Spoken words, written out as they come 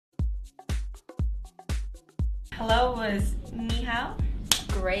hello was ni hao.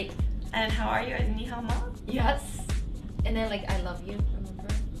 Great. And how are you as ni hao ma? Yes. And then like I love you, remember?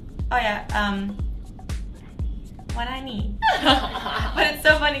 Oh yeah, what I need. But it's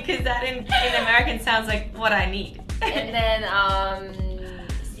so funny because that in American sounds like what I need. And then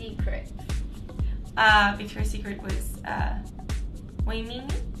secret. Victoria's Secret was Wei Ming.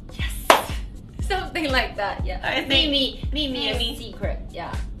 Yes. Something like that, yeah. I think Mimi is Mimi. secret,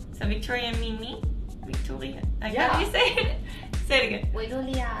 yeah. So Victoria and Mimi. Victoria. Like, Yeah. how do you say it? Say it again. 维多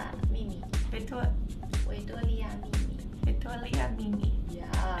利亚秘密 Victoria 维多利亚秘密 Mimi.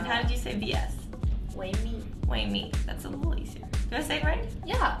 And how Yeah. did you say VS? 维密 Wei Ming. That's a little easier. Do I say it right?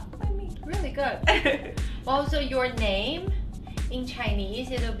 Yeah, Wei Ming. really good. Well, so your name in Chinese,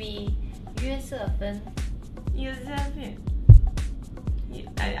 it'll be 约瑟芬 Josephine.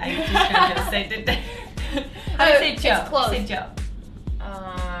 I just trying to say it. How do you say It's Joe? close. Say Joe.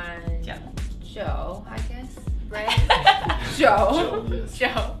 Joe. Joe, I guess, right? Joe.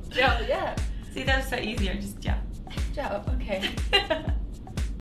 Joe, yes. Joe, yeah. See, that was so easier. Just Joe. Joe, okay.